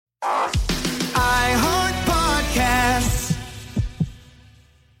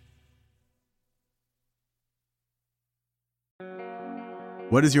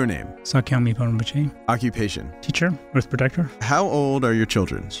What is your name? Sakyong Mipham Rinpoche. Occupation? Teacher, Earth Protector. How old are your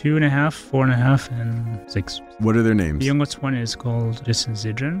children? 2.5, 4.5, and 6. What are their names? The youngest one is called Jason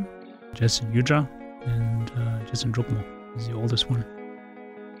Zidran, Jason Yudra, and Jason Drukmo is the oldest one.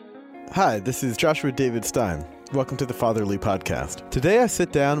 Hi, this is Joshua David Stein. Welcome to the Fatherly Podcast. Today I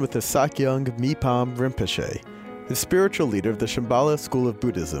sit down with the Sakyong Mipham Rinpoche, the spiritual leader of the Shambhala School of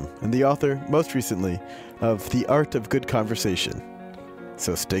Buddhism and the author, most recently, of The Art of Good Conversation.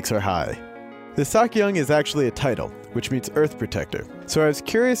 So stakes are high. The Sakyong is actually a title, which means Earth Protector. So I was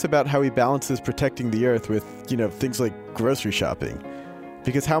curious about how he balances protecting the earth with, things like grocery shopping.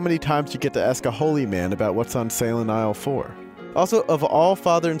 Because how many times do you get to ask a holy man about what's on sale in aisle 4? Also, of all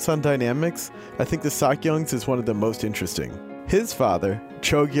father and son dynamics, I think the Sakyong's is one of the most interesting. His father,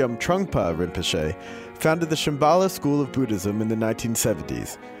 Chogyam Trungpa Rinpoche, founded the Shambhala School of Buddhism in the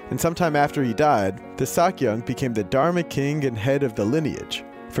 1970s, and sometime after he died, the Sakyong became the Dharma king and head of the lineage.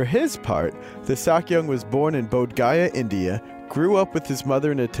 For his part, the Sakyong was born in Bodh Gaya, India, grew up with his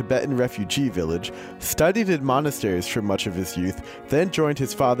mother in a Tibetan refugee village, studied in monasteries for much of his youth, then joined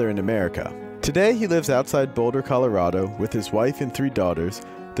his father in America. Today, he lives outside Boulder, Colorado, with his wife and 3 daughters,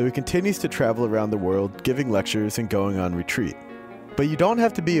 though he continues to travel around the world, giving lectures and going on retreat. But you don't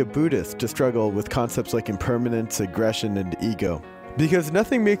have to be a Buddhist to struggle with concepts like impermanence, aggression, and ego. Because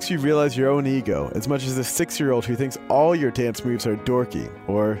nothing makes you realize your own ego as much as a 6-year-old who thinks all your dance moves are dorky,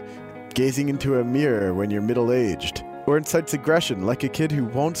 or gazing into a mirror when you're middle-aged, or incites aggression like a kid who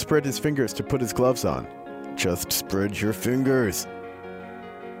won't spread his fingers to put his gloves on. Just spread your fingers.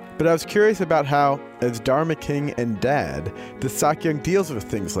 But I was curious about how, as Dharma King and Dad, the Sakyong deals with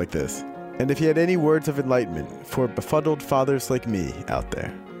things like this, and if he had any words of enlightenment for befuddled fathers like me out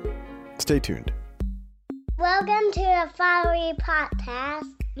there. Stay tuned. Welcome to the Fatherly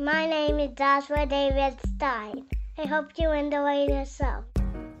Podcast. My name is Joshua David Stein. I hope you enjoy the show.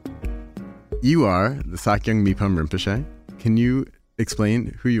 You are the Sakyong Mipham Rinpoche. Can you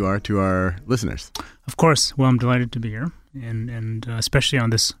explain who you are to our listeners? Of course. Well, I'm delighted to be here, and especially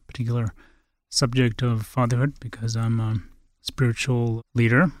on this particular subject of fatherhood, because I'm a spiritual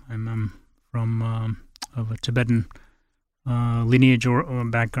leader. I'm from of a Tibetan lineage or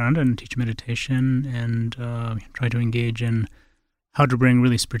background, and teach meditation and try to engage in how to bring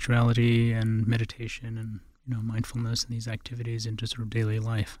really spirituality and meditation and mindfulness and these activities into sort of daily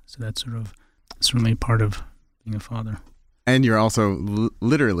life. So that's sort of certainly part of being a father. And you're also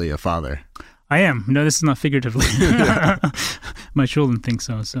literally a father. I am. No, this is not figuratively. My children think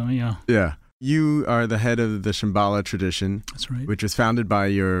so. So yeah. Yeah. You are the head of the Shambhala tradition. That's right. Which was founded by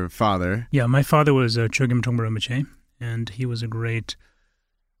your father. Yeah, my father was Chogyam Trungpa Rinpoche, and he was a great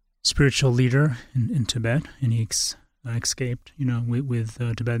spiritual leader in Tibet, and he escaped, with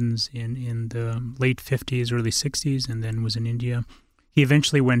Tibetans in the late 50s, early 60s, and then was in India. He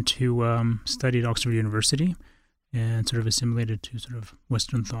eventually went to study at Oxford University and sort of assimilated to sort of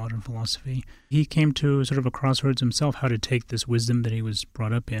Western thought and philosophy. He came to sort of a crossroads himself, how to take this wisdom that he was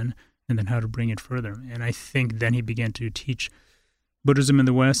brought up in and then how to bring it further. And I think then he began to teach Buddhism in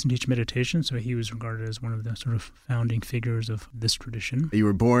the West and teach meditation, so he was regarded as one of the sort of founding figures of this tradition. You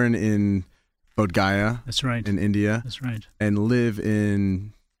were born in Bodh Gaya. That's right. In India. That's right. And live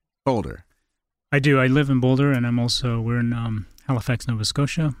in Boulder. I do. I live in Boulder, and we're in Halifax, Nova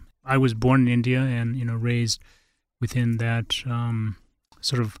Scotia. I was born in India and, raised within that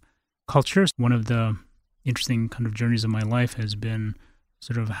sort of culture. One of the interesting kind of journeys of my life has been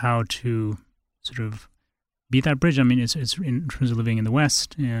sort of how to sort of be that bridge. I mean, it's in terms of living in the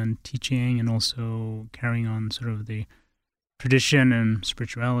West and teaching and also carrying on sort of the tradition and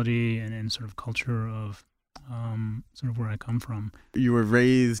spirituality and sort of culture of sort of where I come from. You were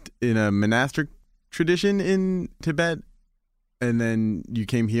raised in a monastic tradition in Tibet, and then you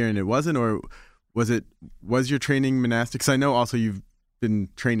came here and it wasn't, or was your training monastic? Because I know also you've been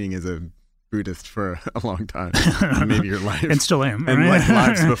training as a Buddhist for a long time, maybe your life. And still am. And right? like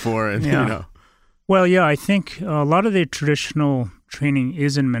lives before, and yeah. Well, yeah, I think a lot of the traditional training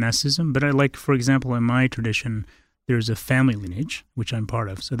is in monasticism, but for example, in my tradition, there's a family lineage, which I'm part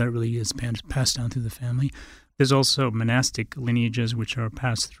of, so that really is passed down through the family. There's also monastic lineages, which are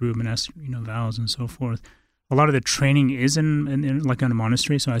passed through monastic, vows and so forth. A lot of the training is in like in a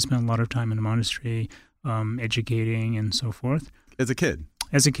monastery, so I spent a lot of time in a monastery, educating and so forth. As a kid?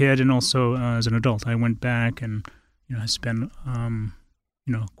 As a kid, and also as an adult. I went back and, I spent,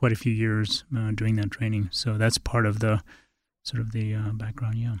 quite a few years doing that training. So that's part of the sort of the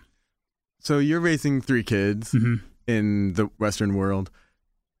background, yeah. So you're raising 3 kids in the Western world.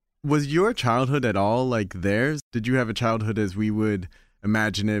 Was your childhood at all like theirs? Did you have a childhood as we would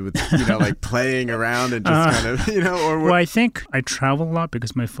imagine it with, like playing around and just kind of, or... Well, I think I travel a lot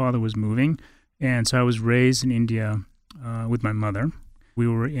because my father was moving. And so I was raised in India with my mother. We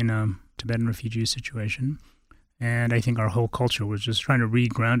were in a Tibetan refugee situation. And I think our whole culture was just trying to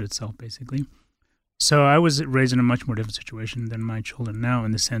re-ground itself, basically. So I was raised in a much more different situation than my children now,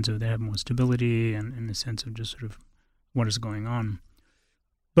 in the sense of they have more stability and in the sense of just sort of what is going on.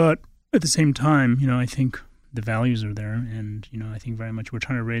 But at the same time, I think the values are there, and I think very much we're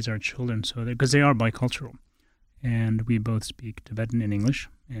trying to raise our children so that, because they are bicultural, and we both speak Tibetan and English,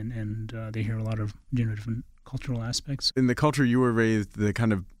 and they hear a lot of different cultural aspects. In the culture you were raised, the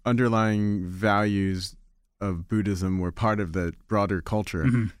kind of underlying values of Buddhism were part of the broader culture,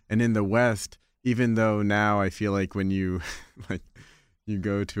 and in the West, even though now I feel like when you you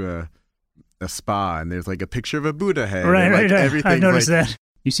go to a spa and there's like a picture of a Buddha head, right. I noticed like, that.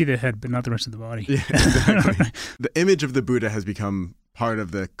 You see the head, but not the rest of the body. Yeah, exactly. The image of the Buddha has become part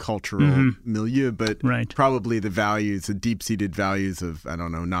of the cultural milieu, but probably the values, the deep-seated values of, I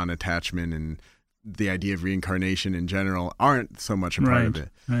don't know, non-attachment and the idea of reincarnation in general aren't so much a part of it.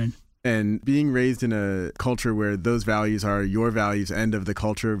 Right. And being raised in a culture where those values are your values, end of the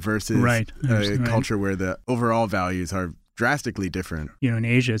culture, versus a culture where the overall values are drastically different. In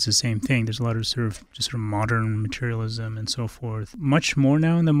Asia, it's the same thing. There's a lot of sort of modern materialism and so forth. Much more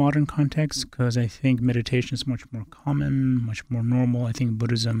now in the modern context, because I think meditation is much more common, much more normal. I think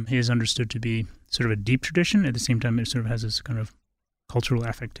Buddhism is understood to be sort of a deep tradition. At the same time, it sort of has this kind of cultural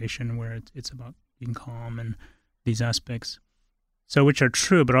affectation where it's about being calm and these aspects. So, which are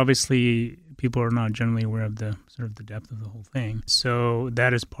true, but obviously people are not generally aware of the sort of the depth of the whole thing. So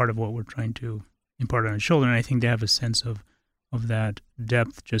that is part of what we're trying to impart on our children. I think they have a sense of that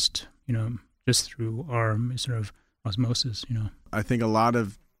depth just through our sort of osmosis, I think a lot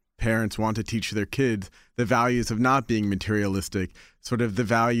of parents want to teach their kids the values of not being materialistic, sort of the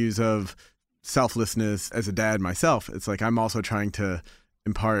values of selflessness. As a dad myself, it's like I'm also trying to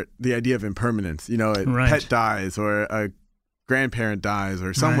impart the idea of impermanence. A pet dies or a grandparent dies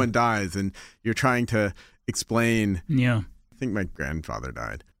or someone dies, and you're trying to explain. I think my grandfather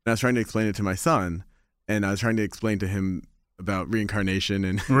died, and I was trying to explain it to my son, and I was trying to explain to him about reincarnation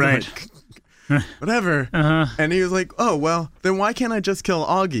and whatever. And he was like, oh, well, then why can't I just kill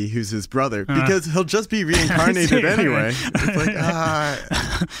Augie, who's his brother? Because he'll just be reincarnated anyway. It's like,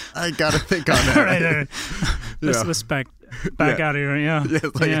 I got to think on that. Let's back out of here. Yeah,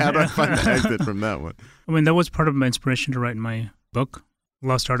 it's like, how do I find the exit from that one? I mean, that was part of my inspiration to write my book,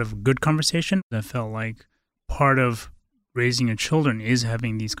 Lost Art of Good Conversation. I felt like part of raising your children is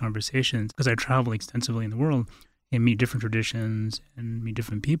having these conversations, because I travel extensively in the world and meet different traditions and meet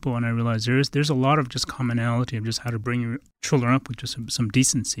different people, and I realized there's a lot of just commonality of just how to bring your children up with just some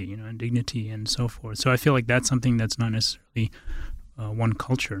decency, and dignity and so forth. So I feel like that's something that's not necessarily one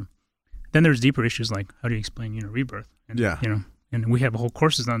culture. Then there's deeper issues like how do you explain, rebirth? And, and we have whole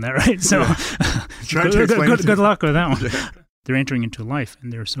courses on that, right? So good luck with that one. Yeah. They're entering into life,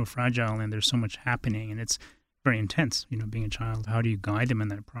 and they're so fragile, and there's so much happening, and it's very intense, being a child. How do you guide them in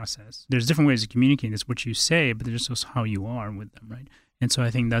that process? There's different ways of communicating. It's what you say, but there's just how you are with them, right? And so I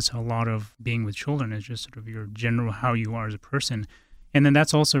think that's a lot of being with children is just sort of your general how you are as a person. And then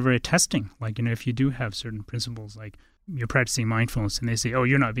that's also very testing. Like, if you do have certain principles, like you're practicing mindfulness and they say, oh,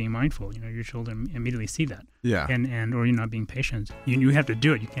 you're not being mindful, your children immediately see that. Yeah. And or you're not being patient. You have to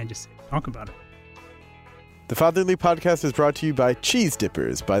do it. You can't just talk about it. The Fatherly Podcast is brought to you by Cheese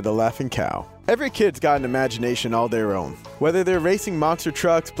Dippers by The Laughing Cow. Every kid's got an imagination all their own. Whether they're racing monster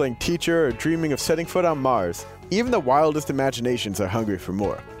trucks, playing teacher, or dreaming of setting foot on Mars, even the wildest imaginations are hungry for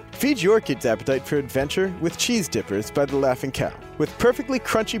more. Feed your kids' appetite for adventure with Cheese Dippers by The Laughing Cow. With perfectly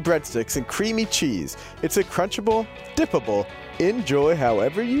crunchy breadsticks and creamy cheese, it's a crunchable, dippable, enjoy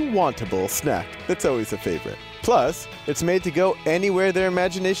however you wantable snack that's always a favorite. Plus, it's made to go anywhere their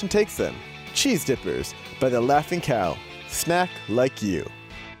imagination takes them. Cheese Dippers by The Laughing Cow. Snack like you.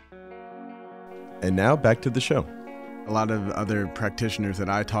 And now back to the show. A lot of other practitioners that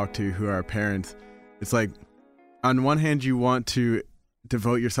I talk to who are parents, it's like, on one hand, you want to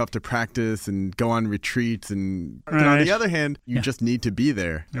devote yourself to practice and go on retreats, and on the other hand, you just need to be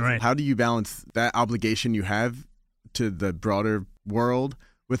there. Right. How do you balance that obligation you have to the broader world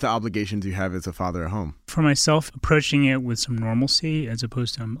with the obligations you have as a father at home? For myself, approaching it with some normalcy as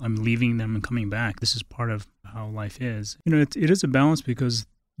opposed to I'm leaving them and coming back. This is part of how life is. It is a balance, because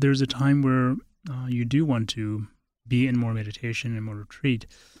there's a time where you do want to be in more meditation and more retreat.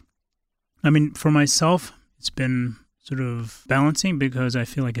 I mean, for myself, it's been sort of balancing, because I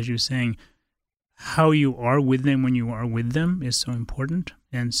feel like, as you're saying, how you are with them when you are with them is so important.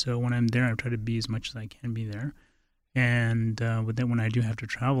 And so when I'm there, I try to be as much as I can be there. And but then when I do have to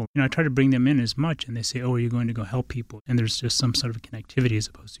travel, I try to bring them in as much. And they say, "Oh, are you going to go help people?" And there's just some sort of connectivity as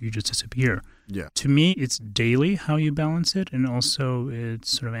opposed to you just disappear. Yeah. To me, it's daily how you balance it, and also it's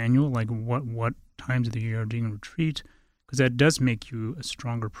sort of annual, like what times of the year are doing a retreat, because that does make you a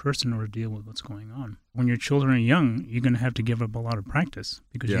stronger person or deal with what's going on. When your children are young, you're going to have to give up a lot of practice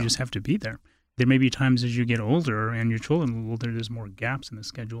because you just have to be there. There may be times as you get older and your children are older, there's more gaps in the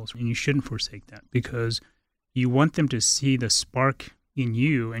schedules, and you shouldn't forsake that because you want them to see the spark in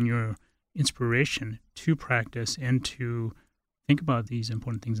you and your inspiration to practice and to think about these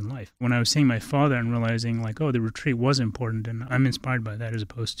important things in life. When I was seeing my father and realizing like, oh, the retreat was important and I'm inspired by that as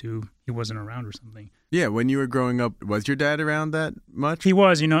opposed to he wasn't around or something. Yeah, when you were growing up, was your dad around that much? He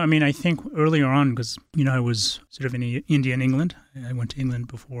was, I think earlier on because, I was sort of in India and England. I went to England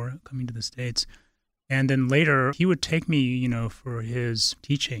before coming to the States. And then later he would take me, for his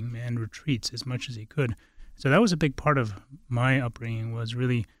teaching and retreats as much as he could. So that was a big part of my upbringing was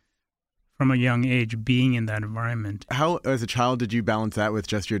really from a young age being in that environment. How, as a child, did you balance that with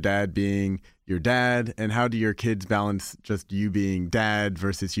just your dad being your dad? And how do your kids balance just you being dad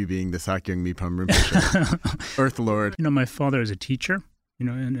versus you being the Sakyong Mipham Rinpoche, Earth Lord? My father is a teacher,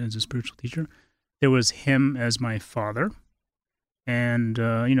 and as a spiritual teacher. There was him as my father. And,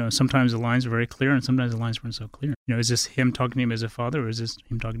 sometimes the lines are very clear and sometimes the lines weren't so clear. Is this him talking to him as a father or is this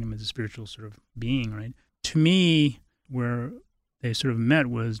him talking to him as a spiritual sort of being, right? To me, where they sort of met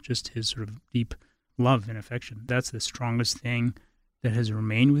was just his sort of deep love and affection. That's the strongest thing that has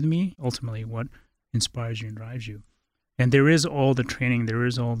remained with me, ultimately what inspires you and drives you. And there is all the training, there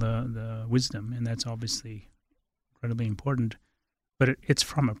is all the wisdom, and that's obviously incredibly important. But it's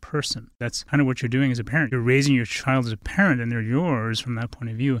from a person. That's kind of what you're doing as a parent. You're raising your child as a parent, and they're yours from that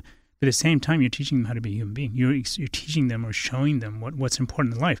point of view. But at the same time, you're teaching them how to be a human being. You're teaching them or showing them what's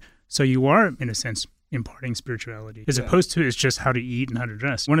important in life. So you are, in a sense, imparting spirituality, as opposed to it's just how to eat and how to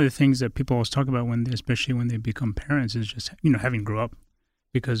dress. One of the things that people always talk about, especially when they become parents, is just having grown up,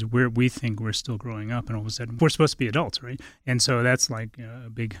 because we think we're still growing up, and all of a sudden we're supposed to be adults, right? And so that's like a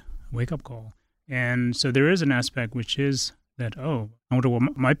big wake-up call. And so there is an aspect which is that, I wonder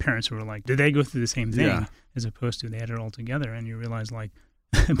what my parents were like. Did they go through the same thing as opposed to they had it all together? And you realize, like,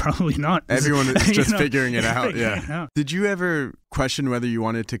 probably not. Everyone is just figuring it out. Yeah. Did you ever question whether you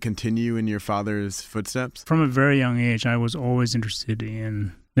wanted to continue in your father's footsteps? From a very young age, I was always interested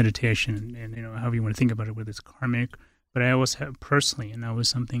in meditation and however you want to think about it, whether it's karmic. But I always have personally, and that was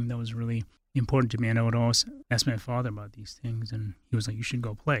something that was really important to me. And I would always ask my father about these things, and he was like, "You should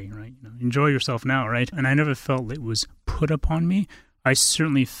go play, right? Enjoy yourself now, right?" And I never felt it was put upon me. I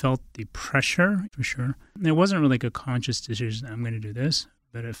certainly felt the pressure, for sure. And it wasn't really like a conscious decision, I'm going to do this,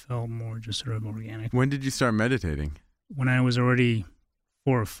 but it felt more just sort of organic. When did you start meditating? When I was already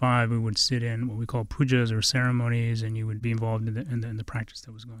 4 or 5, we would sit in what we call pujas or ceremonies, and you would be involved in the practice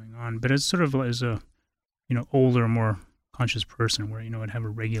that was going on. But it's sort of as a older, more conscious person where I'd have a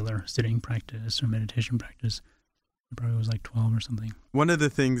regular sitting practice or meditation practice. I probably was like 12 or something. One of the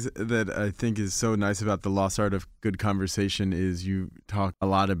things that I think is so nice about the Lost Art of Good Conversation is you talk a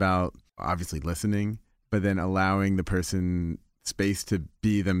lot about obviously listening, but then allowing the person space to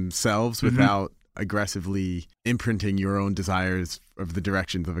be themselves without aggressively imprinting your own desires of the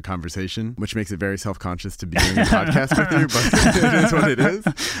directions of a conversation, which makes it very self-conscious to be doing a podcast with you, but it is what it is.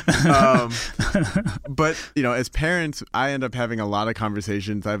 But, as parents, I end up having a lot of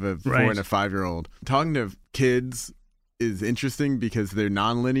conversations. I have a 4 and a 5-year-old. Talking to kids is interesting because they're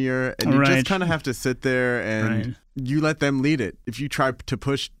nonlinear, and you just kind of have to sit there and you let them lead it. If you try to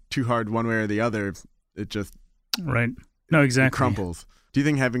push too hard one way or the other, it just it crumples. Do you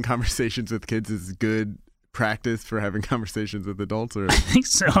think having conversations with kids is good practice for having conversations with adults? Or? I think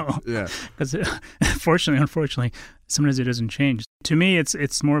so. Yeah. Because unfortunately, sometimes it doesn't change. To me,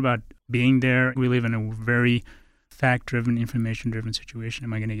 it's more about being there. We live in a very fact-driven, information-driven situation.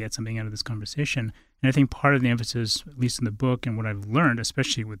 Am I going to get something out of this conversation? And I think part of the emphasis, at least in the book and what I've learned,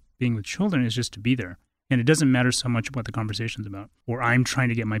 especially with being with children, is just to be there. And it doesn't matter so much what the conversation's about, or I'm trying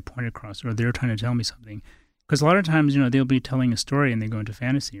to get my point across, or they're trying to tell me something. Because a lot of times, they'll be telling a story and they go into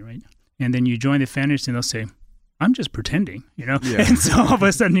fantasy, right? And then you join the fantasy and they'll say, I'm just pretending, Yeah. And so all of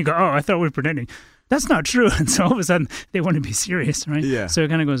a sudden you go, I thought we were pretending. That's not true. And so all of a sudden they want to be serious, right? Yeah. So it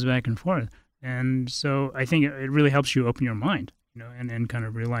kind of goes back and forth. And so I think it really helps you open your mind, and kind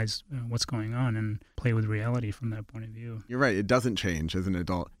of realize what's going on and play with reality from that point of view. You're right. It doesn't change as an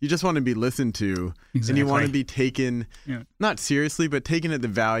adult. You just want to be listened to, and you want to be taken, not seriously, but taken at the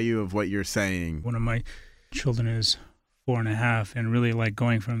value of what you're saying. One of my children is 4.5, and really like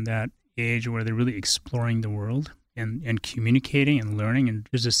going from that age where they're really exploring the world and communicating and learning, and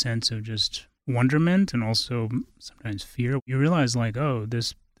there's a sense of just wonderment and also sometimes fear. You realize like, oh,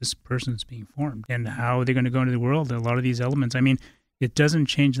 this person's being formed, and how are they going to go into the world? A lot of these elements, I mean, it doesn't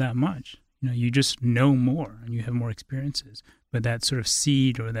change that much. You just know more and you have more experiences, but that sort of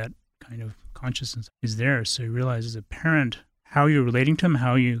seed or that kind of consciousness is there. So you realize as a parent, how you're relating to them,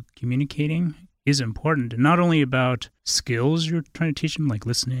 how you're communicating is important. And not only about skills you're trying to teach them, like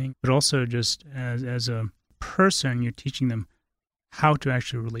listening, but also just as a person, you're teaching them how to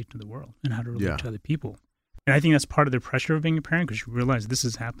actually relate to the world and how to relate to other people. And I think that's part of the pressure of being a parent, because you realize this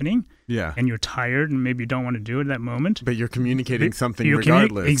is happening, and you're tired, and maybe you don't want to do it at that moment. But you're communicating something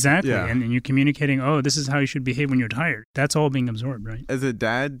regardless. Exactly, and you're communicating, oh, this is how you should behave when you're tired. That's all being absorbed, right? As a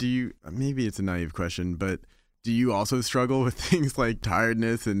dad, maybe it's a naive question, but do you also struggle with things like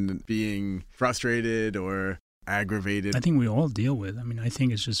tiredness and being frustrated or aggravated? I think we all deal with. I mean, I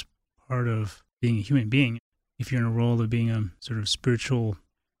think it's just part of being a human being. If you're in a role of being a sort of spiritual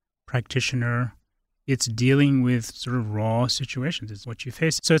practitioner, it's dealing with sort of raw situations. It's what you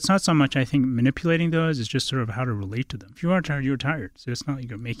face. So it's not so much, I think, manipulating those. It's just sort of how to relate to them. If you are tired, you're tired. So it's not like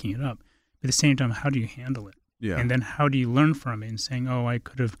you're making it up. But at the same time, how do you handle it? Yeah. And then how do you learn from it and saying, oh, I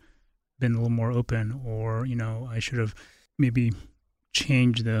could have been a little more open, or, I should have maybe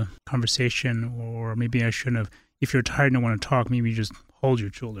changed the conversation, or maybe I shouldn't have. If you're tired and don't want to talk, maybe you just hold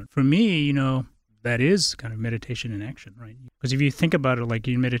your children. For me, that is kind of meditation in action, right? Because if you think about it like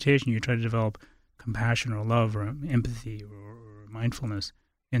in meditation, you try to develop compassion or love or empathy or mindfulness.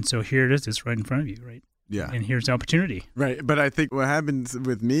 And so here it is, it's right in front of you, right? Yeah. And here's the opportunity. Right. But I think what happens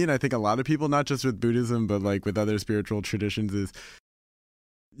with me, and I think a lot of people, not just with Buddhism, but like with other spiritual traditions, is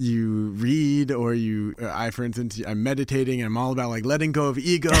you read or I, for instance, I'm meditating and I'm all about like letting go of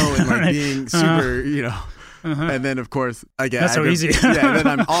ego and like being super, and then of course I get that's so easy. and then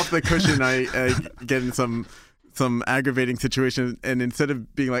I'm off the cushion. I get in some aggravating situation, and instead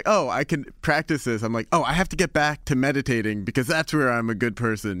of being like, oh, I can practice this, I'm like, oh, I have to get back to meditating because that's where I'm a good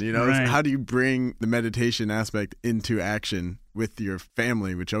person. Right. How do you bring the meditation aspect into action with your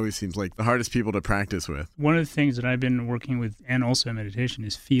family, which always seems like the hardest people to practice with? One of the things that I've been working with, and also in meditation,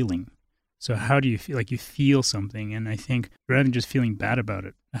 is feeling. So how do you feel? Like you feel something, and I think rather than just feeling bad about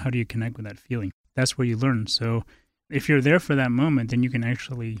it, how do you connect with that feeling? That's where you learn. So if you're there for that moment, then you can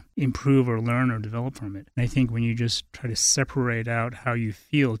actually improve or learn or develop from it. And I think when you just try to separate out how you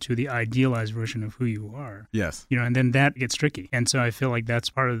feel to the idealized version of who you are, yes, and then that gets tricky. And so I feel like that's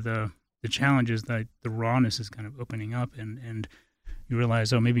part of the challenge, is that the rawness is kind of opening up, and you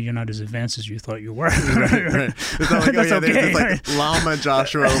realize, oh, maybe you're not as advanced as you thought you were. right. It's not like, That's okay. There's this like Lama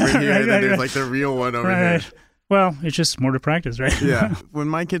Joshua over here, and then there's like the real one over here. Well, it's just more to practice, right? Yeah. When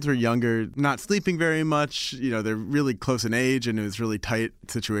my kids were younger, not sleeping very much, they're really close in age, and it was a really tight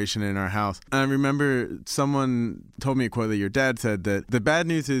situation in our house. And I remember someone told me a quote that your dad said, that the bad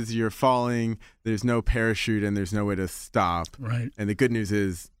news is you're falling, there's no parachute, and there's no way to stop. Right. And the good news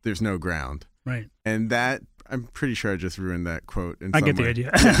is there's no ground. Right. And that, I'm pretty sure I just ruined that quote in I some get way. the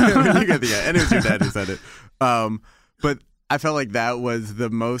idea. You get the idea. And it was your dad who said it. But I felt like that was the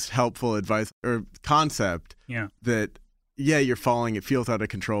most helpful advice or concept. Yeah. That, you're falling, it feels out of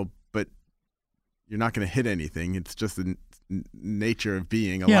control, but you're not going to hit anything. It's just the nature of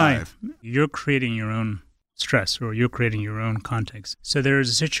being alive. Yeah, you're creating your own stress, or you're creating your own context. So there's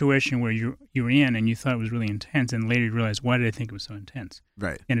a situation where you were in and you thought it was really intense, and later you realize, why did I think it was so intense?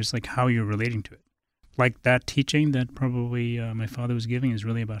 Right. And it's like how you're relating to it. Like that teaching that probably my father was giving is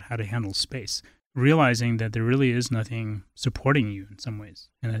really about how to handle space. Realizing that there really is nothing supporting you in some ways,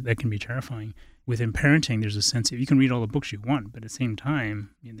 and that can be terrifying. Within parenting, there's a sense of, you can read all the books you want, but at the same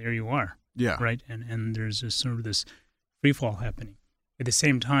time, there you are. Yeah. Right? And there's this sort of this free fall happening. At the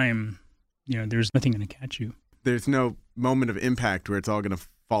same time, there's nothing going to catch you. There's no moment of impact where it's all going to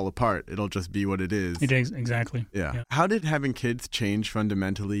fall apart. It'll just be what it is. Exactly. Yeah. How did having kids change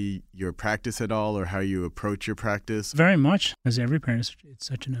fundamentally your practice at all, or how you approach your practice? Very much. As every parent, it's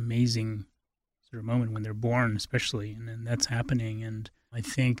such an amazing sort of moment when they're born, especially, and then that's happening. And I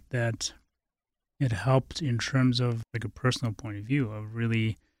think that it helped in terms of like a personal point of view of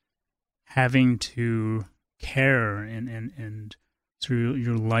really having to care and through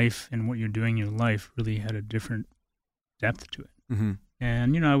your life and what you're doing in your life really had a different depth to it. Mm-hmm.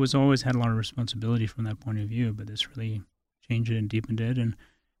 And, I was always had a lot of responsibility from that point of view, but this really changed it and deepened it. And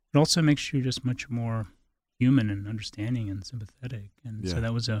it also makes you just much more human and understanding and sympathetic. And so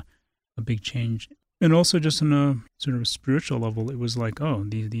that was a big change. And also just on a sort of a spiritual level, it was like, oh,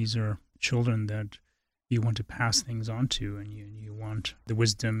 these are children that you want to pass things on to, and you want the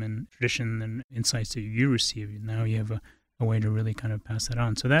wisdom and tradition and insights that you receive. Now you have a way to really kind of pass that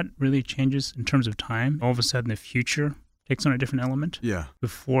on. So that really changes in terms of time. All of a sudden, the future takes on a different element. Yeah.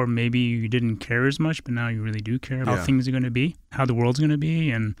 Before, maybe you didn't care as much, but now you really do care how things are going to be, how the world's going to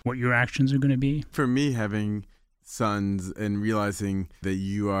be, and what your actions are going to be. For me, having sons and realizing that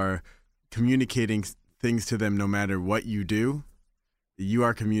you are communicating things to them no matter what you do, you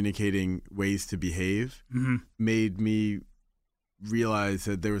are communicating ways to behave, made me realize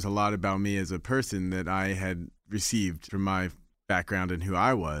that there was a lot about me as a person that I had received from my background and who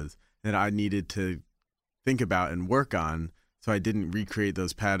I was that I needed to think about and work on, so I didn't recreate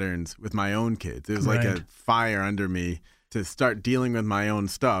those patterns with my own kids. It was like a fire under me to start dealing with my own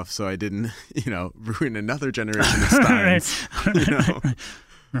stuff, so I didn't, ruin another generation of Steins.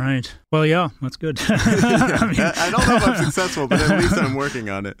 Right. Well, yeah, that's good. I don't know if I'm successful, but at least I'm working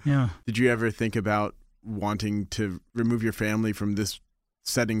on it. Yeah. Did you ever think about wanting to remove your family from this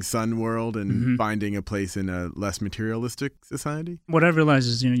setting sun world and finding a place in a less materialistic society? What I've realized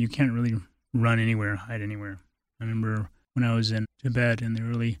is, you can't really run anywhere, hide anywhere. I remember when I was in Tibet in the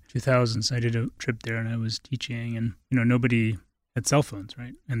early 2000s, I did a trip there and I was teaching, and, nobody had cell phones,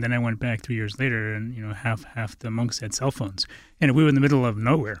 right? And then I went back 3 years later and, half the monks had cell phones. And we were in the middle of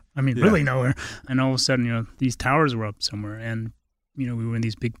nowhere. I mean, really nowhere. And all of a sudden, these towers were up somewhere, and, we were in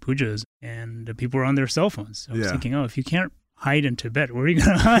these big pujas and people were on their cell phones. So I was thinking, if you can't hide in Tibet, where are you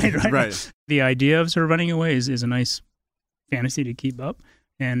going to hide, right? Right. The idea of sort of running away is a nice fantasy to keep up.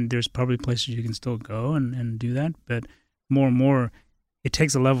 And there's probably places you can still go and do that. But more and more, it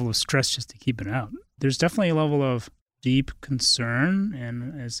takes a level of stress just to keep it out. There's definitely a level of deep concern,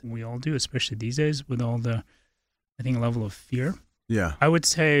 and as we all do, especially these days, with all the, I think, a level of fear. Yeah. I would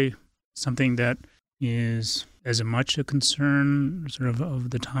say something that is as much a concern sort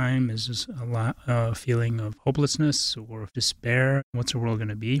of the time is just a feeling of hopelessness or despair. What's the world going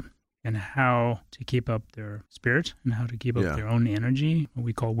to be? And how to keep up their spirit and how to keep up their own energy, what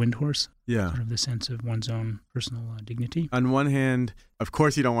we call wind horse. Yeah. Sort of the sense of one's own personal dignity. On one hand, of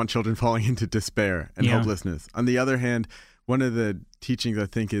course, you don't want children falling into despair and hopelessness. On the other hand, one of the teachings, I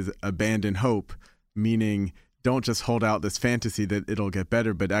think, is abandon hope, meaning don't just hold out this fantasy that it'll get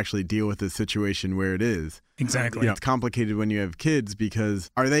better, but actually deal with the situation where it is. Exactly. It's complicated when you have kids because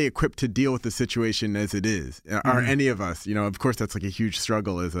are they equipped to deal with the situation as it is? Are any of us, of course, that's like a huge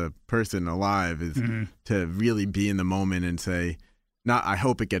struggle as a person alive is to really be in the moment and say, not I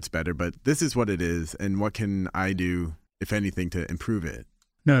hope it gets better, but this is what it is. And what can I do, if anything, to improve it?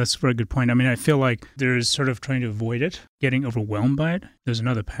 No, that's a very good point. I mean, I feel like there's sort of trying to avoid it, getting overwhelmed by it. There's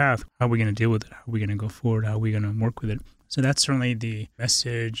another path. How are we going to deal with it? How are we going to go forward? How are we going to work with it? So that's certainly the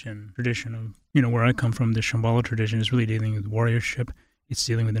message and tradition of, where I come from, the Shambhala tradition is really dealing with warriorship. It's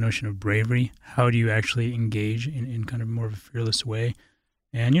dealing with the notion of bravery. How do you actually engage in kind of more of a fearless way?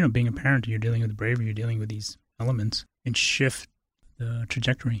 And, being a parent, you're dealing with bravery, you're dealing with these elements and shift the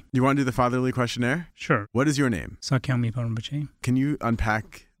trajectory. You want to do the fatherly questionnaire? Sure. What is your name? Sakyong Mipham Rinpoche. Can you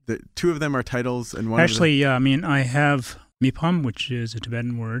unpack the two of them are titles and one Actually, yeah. I mean, I have Mipham, which is a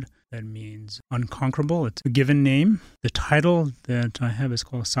Tibetan word that means unconquerable. It's a given name. The title that I have is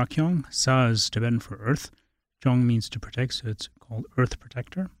called Sakyong. Sa is Tibetan for earth. Kyong means to protect, so it's called Earth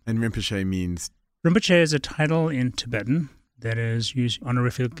Protector. And Rinpoche means? Rinpoche is a title in Tibetan that is used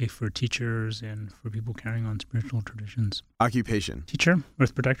honorifically for teachers and for people carrying on spiritual traditions. Occupation? Teacher,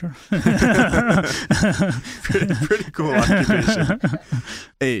 Earth Protector. pretty cool occupation.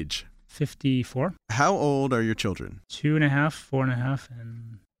 Age? 54. How old are your children? 2.5, 4.5,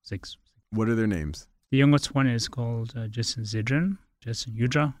 and 6. What are their names? The youngest one is called Jessen Zidren, Jessen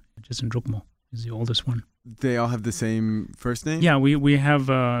Yudra, and Jessen Drukmo is the oldest one. They all have the same first name? Yeah, we have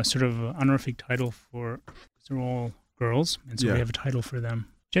a sort of honorific title for, because they're all girls, and so we have a title for them.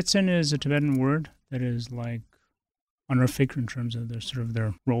 Jetsen is a Tibetan word that is like honorific in terms of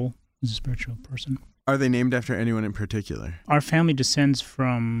their role as a spiritual person. Are they named after anyone in particular? Our family descends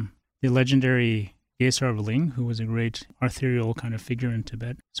from the legendary Gesar Valing, who was a great arthurial kind of figure in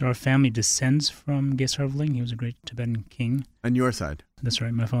Tibet. So our family descends from Gesar Valing. He was a great Tibetan king. On your side? That's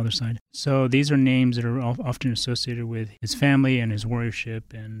right, my father's side. So these are names that are often associated with his family and his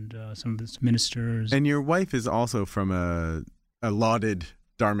warriorship and some of his ministers. And your wife is also from a lauded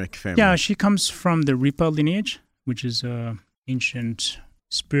Dharmic family. Yeah, she comes from the Ripa lineage, which is an ancient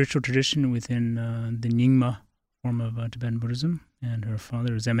spiritual tradition within the Nyingma form of Tibetan Buddhism. And her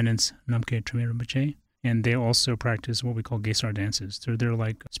father is Eminence Namkhe Trungpa Rinpoche. And they also practice what we call Gesar dances. They're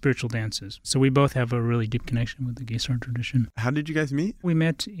like spiritual dances. So we both have a really deep connection with the Gesar tradition. How did you guys meet? We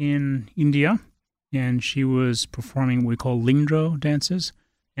met in India, and she was performing what we call Lingdro dances,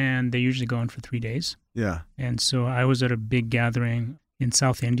 and they usually go on for 3 days. Yeah. And so I was at a big gathering in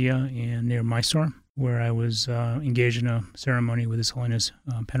South India near Mysore, where I was engaged in a ceremony with His Holiness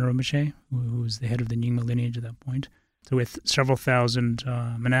Penra Rinpoche, who was the head of the Nyingma lineage at that point. So with several thousand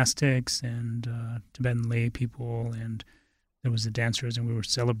monastics and Tibetan lay people, and there was the dancers, and we were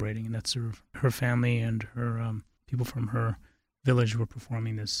celebrating. And that's her family and her people from her village were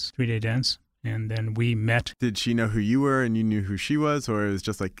performing this 3-day dance. And then we met. Did she know who you were and you knew who she was? Or it was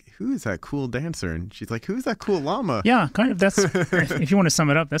just like, who is that cool dancer? And she's like, who's that cool llama? Yeah, kind of. That's if you want to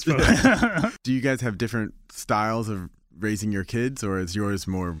sum it up, that's probably. Do you guys have different styles of raising your kids, or is yours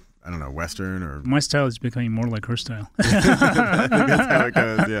more, I don't know, Western? Or My style is becoming more like her style. That's how it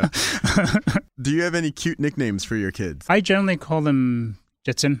goes, yeah. Do you have any cute nicknames for your kids? I generally call them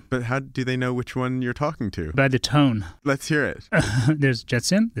Jetson. But how do they know which one you're talking to? By the tone. Let's hear it. There's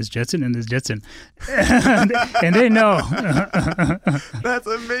Jetson, and there's Jetson. And they know. That's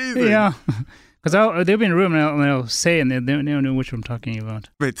amazing. Yeah. Because they'll be in a room and I'll say it, and they don't know which one I'm talking about.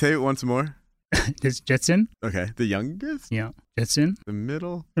 Wait, say it once more. There's Jetson. Okay. The youngest? Yeah. Jetson. The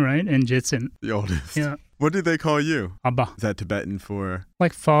middle? Right. And Jetson. The oldest. Yeah. What do they call you? Abba. Is that Tibetan for?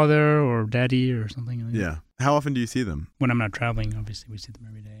 Like father or daddy or something like that. Yeah. How often do you see them? When I'm not traveling, obviously, we see them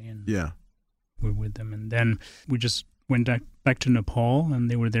every day. And yeah. we're with them. And then we just went back to Nepal, and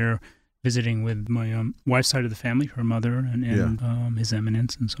they were there visiting with my wife's side of the family, her mother and His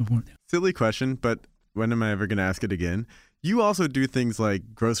Eminence and so forth. Silly question, but when am I ever going to ask it again? You also do things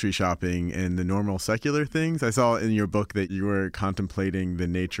like grocery shopping and the normal secular things. I saw in your book that you were contemplating the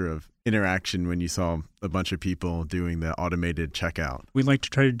nature of interaction when you saw a bunch of people doing the automated checkout. We like to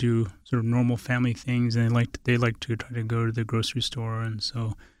try to do sort of normal family things, and they like to try to go to the grocery store. And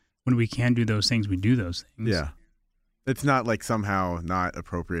so when we can do those things, we do those things. Yeah. It's not like somehow not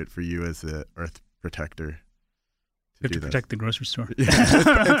appropriate for you as the earth protector. You have to protect the grocery store.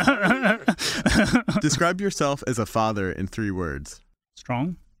 Describe yourself as a father in 3 words.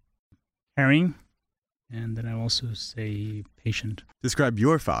 Strong, caring, and then I also say patient. Describe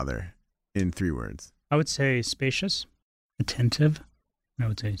your father in 3 words. I would say spacious, attentive. I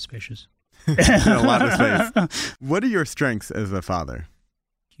would say spacious. A lot of space. What are your strengths as a father?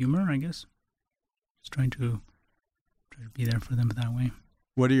 Humor, I guess. Just trying to be there for them that way.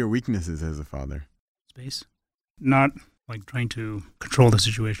 What are your weaknesses as a father? Space. Not like trying to control the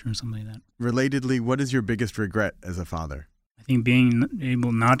situation or something like that. Relatedly, what is your biggest regret as a father? I think being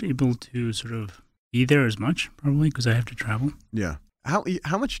not able to sort of be there as much, probably, because I have to travel. Yeah.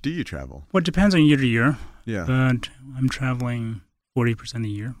 How much do you travel? Well, it depends on year to year. Yeah. But I'm traveling 40% a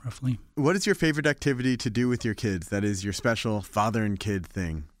year, roughly. What is your favorite activity to do with your kids? That is your special father and kid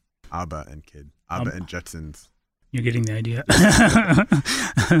thing. Abba and kid. Abba and Jetsons. You're getting the idea.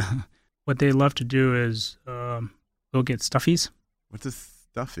 What they love to do is go get stuffies. What's a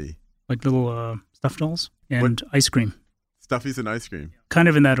stuffy? Like little stuffed dolls and ice cream. Stuffies and ice cream. Kind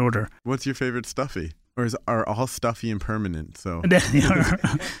of in that order. What's your favorite stuffy? Or are all stuffy impermanent? So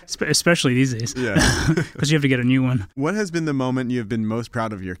especially these days. Yeah. Because you have to get a new one. What has been the moment you have been most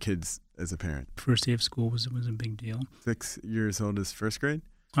proud of your kids as a parent? First day of school was a big deal. 6 years old is first grade?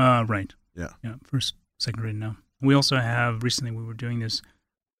 Right. Yeah. Yeah. Second grade now. We also have, recently we were doing this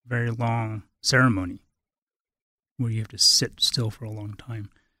very long ceremony where you have to sit still for a long time.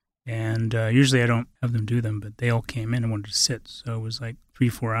 And usually I don't have them do them, but they all came in and wanted to sit. So it was like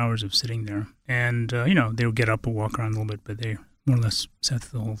 3-4 hours of sitting there. And, they would get up and walk around a little bit, but they more or less sat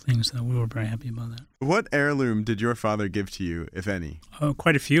through the whole thing. So we were very happy about that. What heirloom did your father give to you, if any?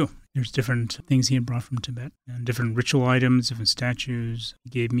 Quite a few. There's different things he had brought from Tibet and different ritual items, different statues.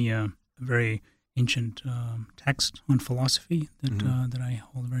 He gave me a very ancient text on philosophy that I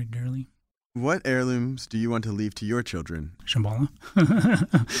hold very dearly. What heirlooms do you want to leave to your children? Shambhala.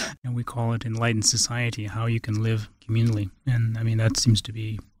 And we call it enlightened society, how you can live communally. And I mean, that seems to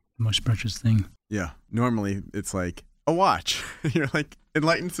be the most precious thing. Yeah. Normally it's like a watch. You're like,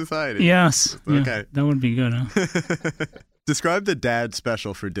 enlightened society. Yes. Okay. Yeah, that would be good, huh? Describe the dad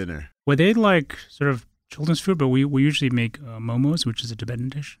special for dinner. Well, they like sort of children's food, but we usually make momos, which is a Tibetan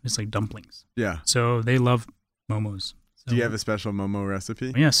dish. It's like dumplings. Yeah. So they love momos. So, do you have a special momo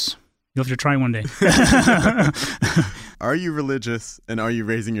recipe? Yes. You'll have to try one day. Are you religious, and are you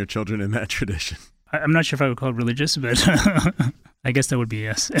raising your children in that tradition? I'm not sure if I would call it religious, but I guess that would be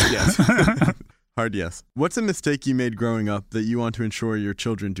yes. Yes. Hard yes. What's a mistake you made growing up that you want to ensure your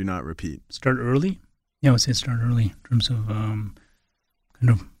children do not repeat? Start early? Yeah, I would say start early in terms of kind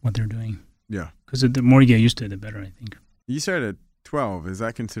of what they're doing. Yeah. Because the more you get used to it, the better, I think. You started at 12. Is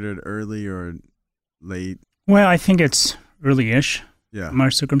that considered early or late? Well, I think it's early-ish. Yeah. My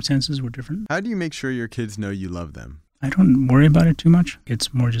circumstances were different. How do you make sure your kids know you love them? I don't worry about it too much.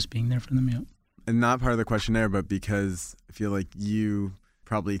 It's more just being there for them, yeah. And not part of the questionnaire, but because I feel like you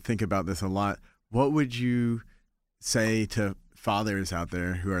probably think about this a lot, what would you say to fathers out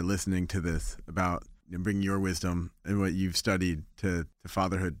there who are listening to this about and bring your wisdom and what you've studied to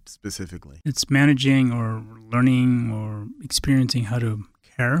fatherhood specifically? It's managing or learning or experiencing how to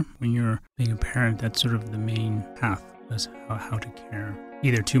care. When you're being a parent, that's sort of the main path, is how to care.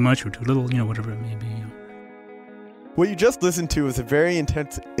 Either too much or too little, whatever it may be. What you just listened to was a very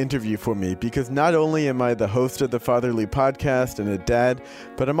intense interview for me because not only am I the host of the Fatherly podcast and a dad,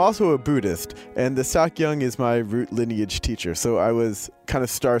 but I'm also a Buddhist, and the Sakyong is my root lineage teacher, so I was kind of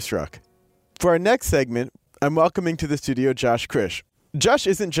starstruck. For our next segment, I'm welcoming to the studio Josh Krish. Josh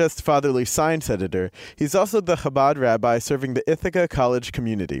isn't just Fatherly Science editor, he's also the Chabad rabbi serving the Ithaca College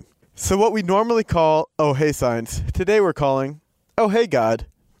community. So what we normally call, oh hey science, today we're calling, oh hey God,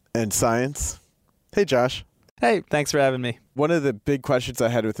 and science. Hey Josh. Hey, thanks for having me. One of the big questions I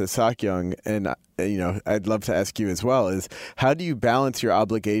had with the Sakyong, and I'd love to ask you as well, is how do you balance your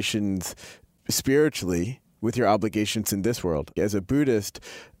obligations spiritually with your obligations in this world? As a Buddhist,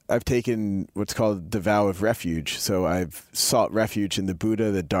 I've taken what's called the vow of refuge. So I've sought refuge in the Buddha,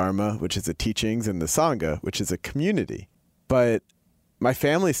 the Dharma, which is the teachings, and the Sangha, which is a community. But my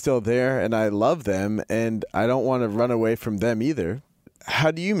family's still there, and I love them, and I don't want to run away from them either.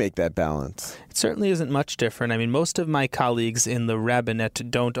 How do you make that balance? It certainly isn't much different. I mean, most of my colleagues in the rabbinate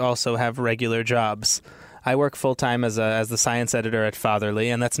don't also have regular jobs. I work full-time as the science editor at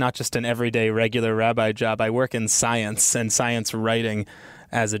Fatherly, and that's not just an everyday regular rabbi job. I work in science and science writing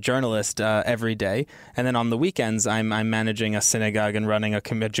as a journalist every day. And then on the weekends, I'm managing a synagogue and running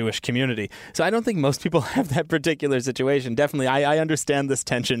a Jewish community. So I don't think most people have that particular situation. Definitely, I understand this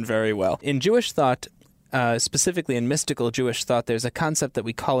tension very well. In Jewish thought, specifically in mystical Jewish thought, there's a concept that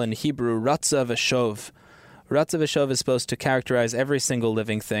we call in Hebrew Ratza V'Shov. Ratza V'Shov is supposed to characterize every single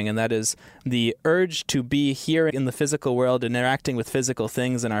living thing, and that is the urge to be here in the physical world, interacting with physical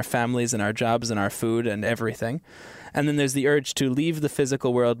things in our families and our jobs and our food and everything. And then there's the urge to leave the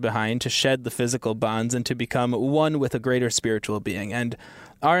physical world behind, to shed the physical bonds, and to become one with a greater spiritual being. And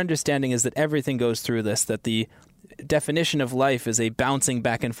our understanding is that everything goes through this, that the definition of life is a bouncing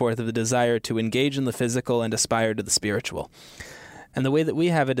back and forth of the desire to engage in the physical and aspire to the spiritual. And the way that we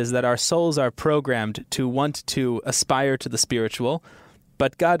have it is that our souls are programmed to want to aspire to the spiritual,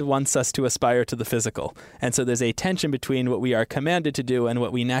 but God wants us to aspire to the physical. And so there's a tension between what we are commanded to do and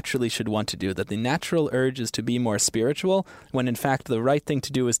what we naturally should want to do, that the natural urge is to be more spiritual, when in fact the right thing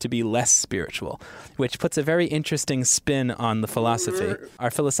to do is to be less spiritual, which puts a very interesting spin on the philosophy.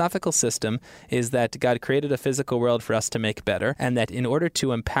 Our philosophical system is that God created a physical world for us to make better, and that in order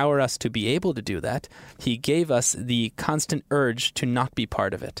to empower us to be able to do that, He gave us the constant urge to not be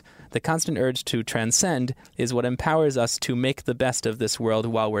part of it. The constant urge to transcend is what empowers us to make the best of this world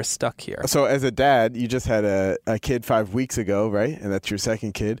while we're stuck here. So as a dad, you just had a kid 5 weeks ago, right? And that's your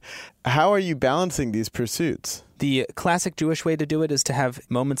second kid. How are you balancing these pursuits? The classic Jewish way to do it is to have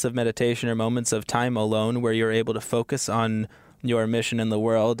moments of meditation or moments of time alone where you're able to focus on your mission in the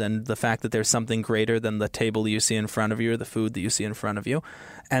world and the fact that there's something greater than the table you see in front of you or the food that you see in front of you.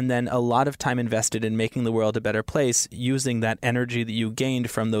 And then a lot of time invested in making the world a better place using that energy that you gained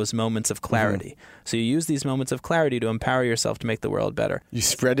from those moments of clarity. Mm-hmm. So you use these moments of clarity to empower yourself to make the world better. You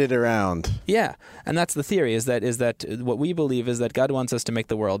spread it around. Yeah. And that's the theory, is that what we believe is that God wants us to make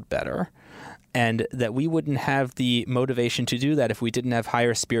the world better, and that we wouldn't have the motivation to do that if we didn't have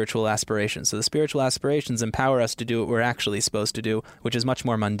higher spiritual aspirations. So the spiritual aspirations empower us to do what we're actually supposed to do, which is much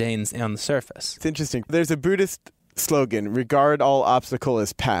more mundane on the surface. It's interesting. There's a Buddhist slogan, regard all obstacle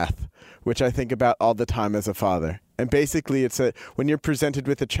as path, which I think about all the time as a father. And basically, it's when you're presented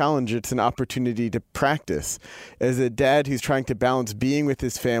with a challenge, it's an opportunity to practice. As a dad who's trying to balance being with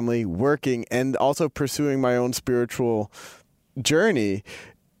his family, working, and also pursuing my own spiritual journey,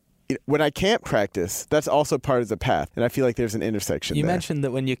 when I can't practice, that's also part of the path. And I feel like there's an intersection You there. mentioned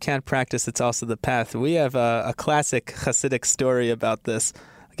that when you can't practice, it's also the path. We have a classic Hasidic story about this.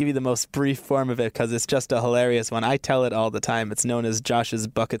 I'll give you the most brief form of it because it's just a hilarious one. I tell it all the time. It's known as Josh's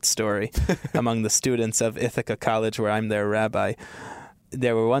bucket story among the students of Ithaca College, where I'm their rabbi.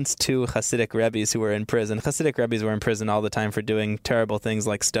 There were once two Hasidic rebbes who were in prison. Hasidic rebbes were in prison all the time for doing terrible things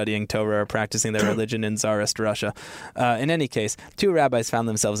like studying Torah or practicing their religion in Tsarist Russia. In any case, two rabbis found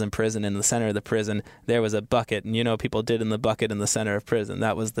themselves in prison. In the center of the prison, there was a bucket. And you know what people did in the bucket in the center of prison?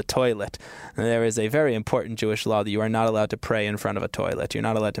 That was the toilet. And there is a very important Jewish law that you are not allowed to pray in front of a toilet. You're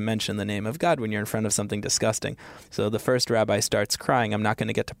not allowed to mention the name of God when you're in front of something disgusting. So the first rabbi starts crying, I'm not going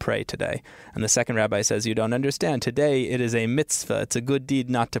to get to pray today. And the second rabbi says, you don't understand. Today it is a mitzvah. It's a good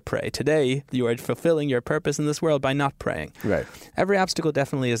deed not to pray. Today, you are fulfilling your purpose in this world by not praying. Right. Every obstacle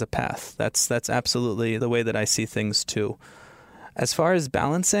definitely is a path. That's absolutely the way that I see things too. As far as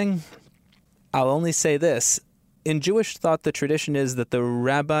balancing, I'll only say this. in Jewish thought, the tradition is that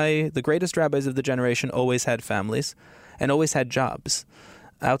the greatest rabbis of the generation always had families and always had jobs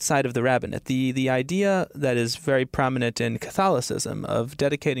outside of the rabbinate. The idea that is very prominent in Catholicism of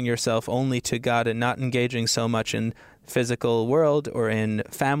dedicating yourself only to God and not engaging so much in physical world or in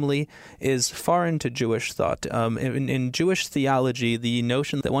family is foreign to Jewish thought. In Jewish theology, the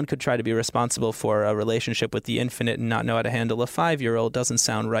notion that one could try to be responsible for a relationship with the infinite and not know how to handle a 5-year-old doesn't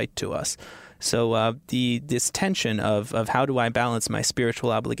sound right to us. So this tension of how do I balance my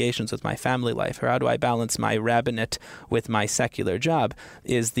spiritual obligations with my family life, or how do I balance my rabbinate with my secular job,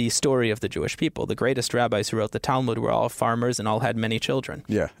 is the story of the Jewish people. The greatest rabbis who wrote the Talmud were all farmers and all had many children.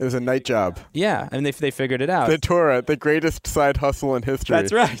 Yeah, it was a night job. Yeah, and they figured it out. The Torah, the greatest side hustle in history.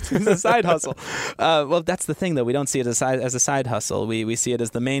 That's right. It's a side hustle. Well, that's the thing, though. We don't see it as a side hustle. We see it as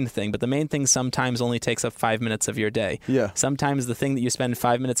the main thing. But the main thing sometimes only takes up 5 minutes of your day. Yeah. Sometimes the thing that you spend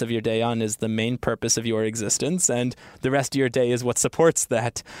 5 minutes of your day on is the main purpose of your existence, and the rest of your day is what supports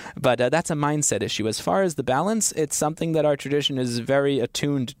that. But that's a mindset issue. As far as the balance, it's something that our tradition is very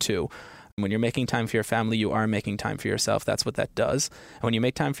attuned to. When you're making time for your family, you are making time for yourself. That's what that does. And when you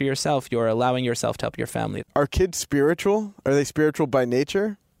make time for yourself, you're allowing yourself to help your family. Are kids spiritual? Are they spiritual by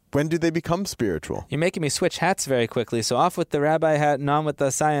nature? When do they become spiritual? You're making me switch hats very quickly, so off with the rabbi hat and on with the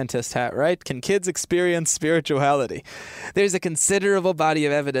scientist hat, right? Can kids experience spirituality? There's a considerable body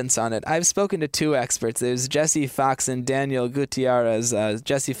of evidence on it. I've spoken to 2 experts. There's Jesse Fox and Daniel Gutierrez.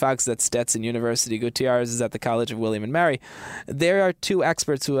 Jesse Fox is at Stetson University. Gutierrez is at the College of William and Mary. There are 2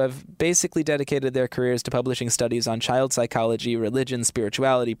 experts who have basically dedicated their careers to publishing studies on child psychology, religion,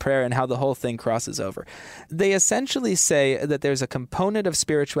 spirituality, prayer, and how the whole thing crosses over. They essentially say that there's a component of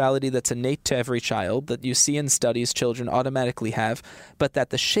spirituality that's innate to every child, that you see in studies children automatically have, but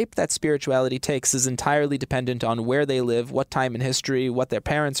that the shape that spirituality takes is entirely dependent on where they live, what time in history, what their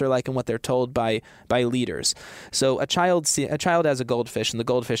parents are like, and what they're told by leaders. So a child has a goldfish, and the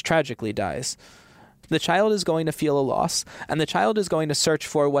goldfish tragically dies. The child is going to feel a loss, and the child is going to search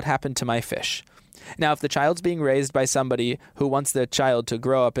for what happened to my fish. Now, if the child's being raised by somebody who wants the child to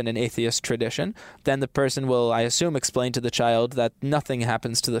grow up in an atheist tradition, then the person will, I assume, explain to the child that nothing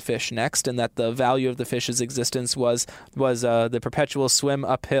happens to the fish next, and that the value of the fish's existence was the perpetual swim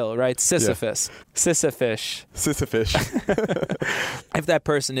uphill, right? Sisyphus. Yeah. Sisyphish. If that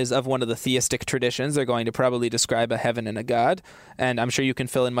person is of one of the theistic traditions, they're going to probably describe a heaven and a God, and I'm sure you can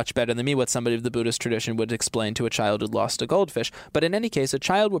fill in much better than me what somebody of the Buddhist tradition would explain to a child who lost a goldfish. But in any case, a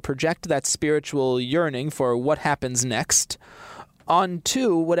child would project that spiritual yearning for what happens next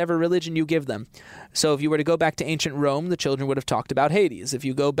onto whatever religion you give them. So if you were to go back to ancient Rome, the children would have talked about Hades. If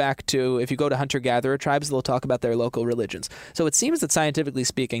you go to hunter-gatherer tribes, they'll talk about their local religions. So it seems that scientifically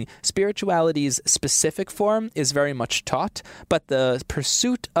speaking, spirituality's specific form is very much taught, but the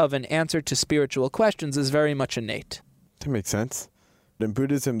pursuit of an answer to spiritual questions is very much innate. That makes sense. In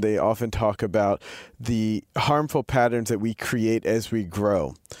Buddhism, they often talk about the harmful patterns that we create as we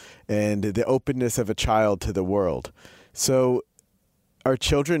grow and the openness of a child to the world. So are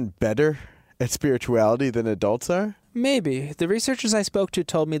children better at spirituality than adults are? Maybe. The researchers I spoke to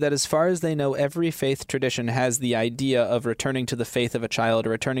told me that as far as they know, every faith tradition has the idea of returning to the faith of a child or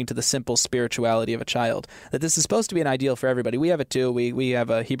returning to the simple spirituality of a child. That this is supposed to be an ideal for everybody. We have it too. We have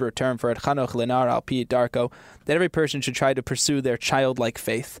a Hebrew term for it, chanoch lenar al pi darko, that every person should try to pursue their childlike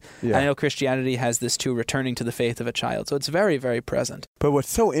faith. Yeah. I know Christianity has this too, returning to the faith of a child. So it's very, very present. But what's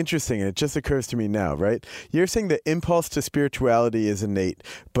so interesting, and it just occurs to me now, right? You're saying the impulse to spirituality is innate,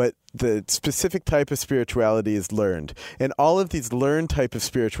 but the specific type of spirituality is learned. And all of these learned type of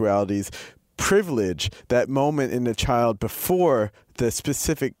spiritualities privilege that moment in the child before the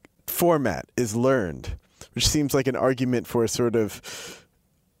specific format is learned, which seems like an argument for a sort of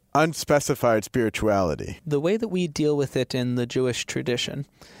unspecified spirituality. The way that we deal with it in the Jewish tradition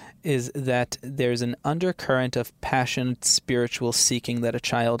is that there's an undercurrent of passionate spiritual seeking that a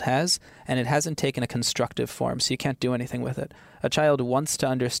child has, and it hasn't taken a constructive form, so you can't do anything with it. A child wants to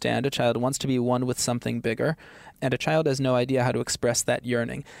understand, a child wants to be one with something bigger, and a child has no idea how to express that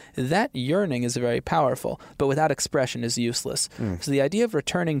yearning. That yearning is very powerful, but without expression is useless. So the idea of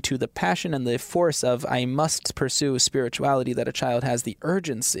returning to the passion and the force of I must pursue spirituality that a child has, the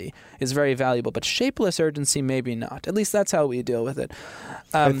urgency, is very valuable, but shapeless urgency maybe not. At least that's how we deal with it.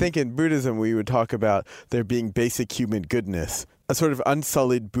 I think in Buddhism we would talk about there being basic human goodness, a sort of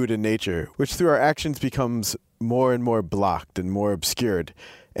unsullied Buddha nature, which through our actions becomes more and more blocked and more obscured.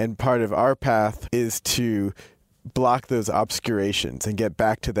 And part of our path is to block those obscurations and get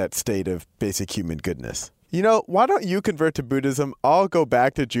back to that state of basic human goodness. You know, why don't you convert to Buddhism? I'll go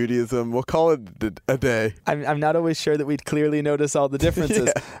back to Judaism. We'll call it a day. I'm not always sure that we'd clearly notice all the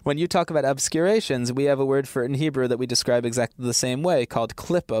differences. Yeah. When you talk about obscurations, we have a word for it in Hebrew that we describe exactly the same way, called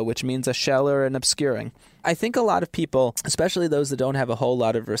klippa, which means a shell or an obscuring. I think a lot of people, especially those that don't have a whole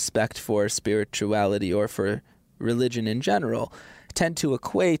lot of respect for spirituality or for religion in general, tend to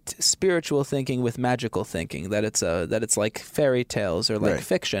equate spiritual thinking with magical thinking, that it's like fairy tales or like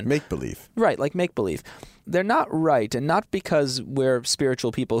fiction. Make-believe. Right, like make-believe. They're not right, and not because we're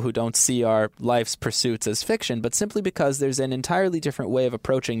spiritual people who don't see our life's pursuits as fiction, but simply because there's an entirely different way of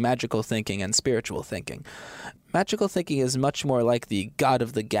approaching magical thinking and spiritual thinking. Magical thinking is much more like the god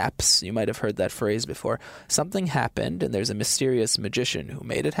of the gaps. You might have heard that phrase before. Something happened, and there's a mysterious magician who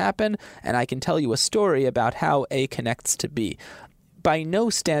made it happen, and I can tell you a story about how A connects to B. By no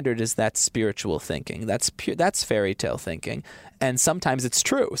standard is that spiritual thinking. That's fairy tale thinking. And sometimes it's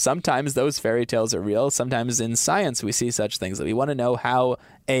true. Sometimes those fairy tales are real. Sometimes in science we see such things that we want to know how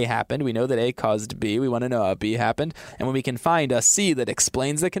A happened. We know that A caused B. We want to know how B happened. And when we can find a C that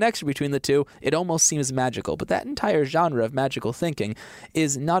explains the connection between the two, it almost seems magical. But that entire genre of magical thinking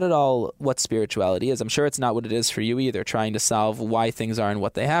is not at all what spirituality is. I'm sure it's not what it is for you either, trying to solve why things are and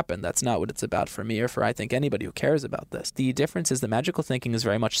what they happen. That's not what it's about for me or for, I think, anybody who cares about this. The difference is that magical thinking is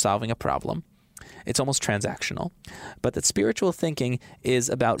very much solving a problem. It's almost transactional, but that spiritual thinking is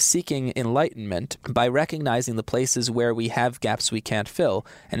about seeking enlightenment by recognizing the places where we have gaps we can't fill,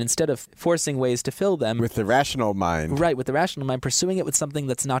 and instead of forcing ways to fill them with the rational mind. Right, with the rational mind, pursuing it with something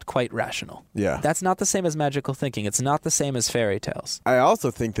that's not quite rational. Yeah. That's not the same as magical thinking. It's not the same as fairy tales. I also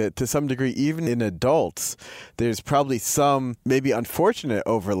think that to some degree, even in adults, there's probably some maybe unfortunate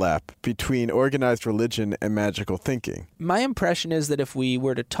overlap between organized religion and magical thinking. My impression is that if we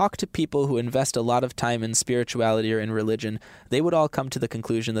were to talk to people who invest a lot of time in spirituality or in religion, they would all come to the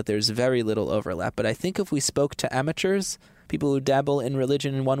conclusion that there's very little overlap. But I think if we spoke to amateurs, people who dabble in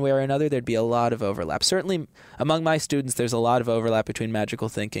religion in one way or another, there'd be a lot of overlap. Certainly among my students, there's a lot of overlap between magical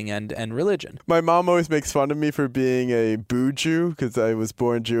thinking and religion. My mom always makes fun of me for being a Boo Jew because I was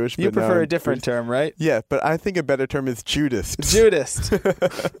born Jewish. You prefer a different term, right? Yeah, but I think a better term is Judist. Judist.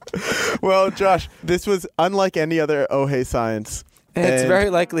 Well, Josh, this was unlike any other Oh Hey Science. It's very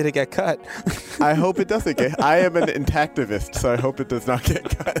likely to get cut. I hope it doesn't get. I am an intactivist, so I hope it does not get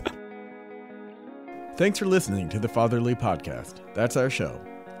cut. Thanks for listening to the Fatherly Podcast. That's our show.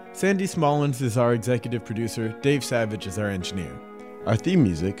 Sandy Smallins is our executive producer. Dave Savage is our engineer. Our theme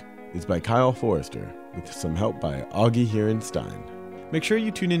music is by Kyle Forrester, with some help by Augie Heerenstein. Make sure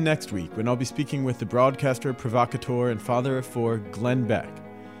you tune in next week when I'll be speaking with the broadcaster, provocateur, and father of four, Glenn Beck.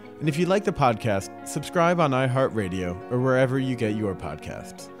 And if you like the podcast, subscribe on iHeartRadio or wherever you get your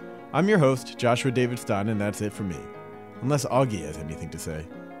podcasts. I'm your host, Joshua David Stein, and that's it for me. Unless Augie has anything to say.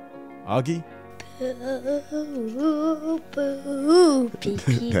 Augie? Boo, boo, pee,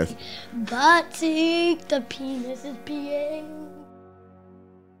 pee. But the penis is peeing.